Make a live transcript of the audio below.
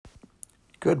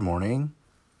Good morning,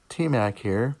 TMAC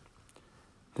here.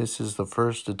 This is the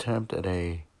first attempt at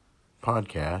a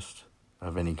podcast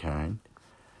of any kind.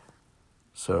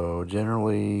 So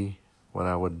generally what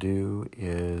I would do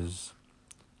is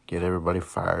get everybody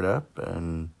fired up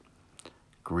and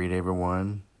greet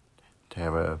everyone to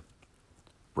have a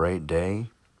bright day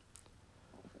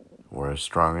or as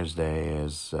strong as day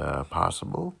as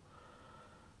possible.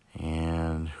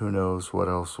 And who knows what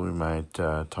else we might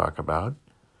talk about.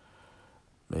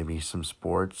 Maybe some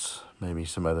sports, maybe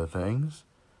some other things.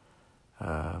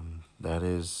 That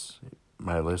is,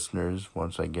 my listeners,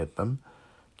 once I get them,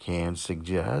 can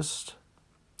suggest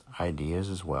ideas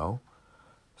as well.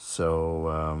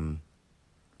 So,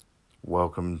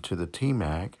 welcome to the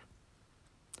TMAC,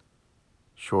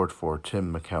 short for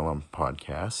Tim McCallum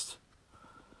podcast.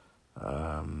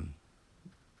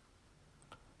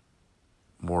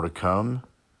 More to come.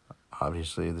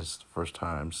 Obviously, this is the first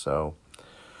time, so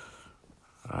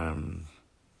I'm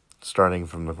starting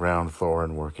from the ground floor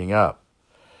and working up.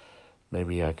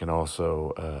 Maybe I can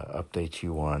also update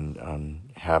you on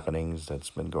happenings that's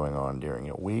been going on during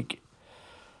a week.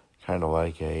 Kind of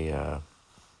like a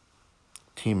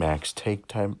TMAC's take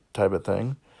type of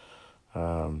thing.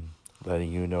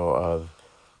 Letting you know of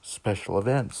special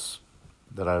events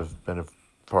that I've been a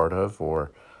part of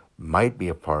or might be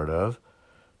a part of,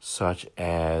 such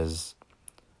as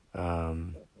a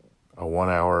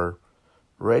 1-hour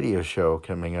radio show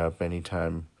coming up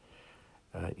anytime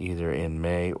either in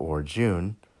May or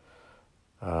June,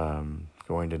 going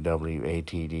to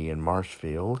WATD in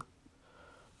Marshfield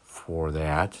for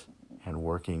that, and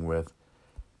working with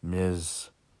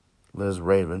Ms. Liz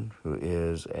Raven, who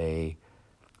is a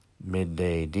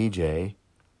midday DJ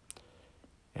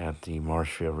at the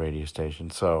Marshfield radio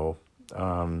station. So,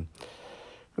 who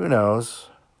knows?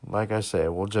 Like I say,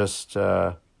 we'll just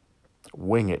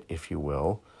wing it, if you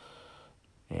will,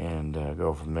 and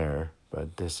go from there.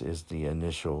 But this is the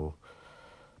initial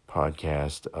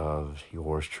podcast of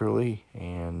yours truly,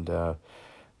 and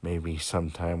maybe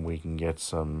sometime we can get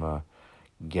some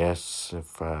guests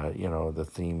if, the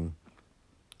theme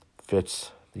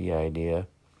fits the idea.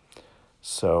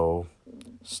 So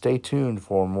stay tuned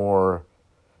for more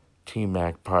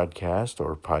TMAC podcast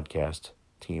or podcast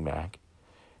TMAC,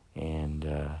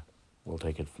 and we'll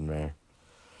take it from there.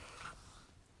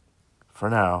 For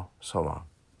now, so long.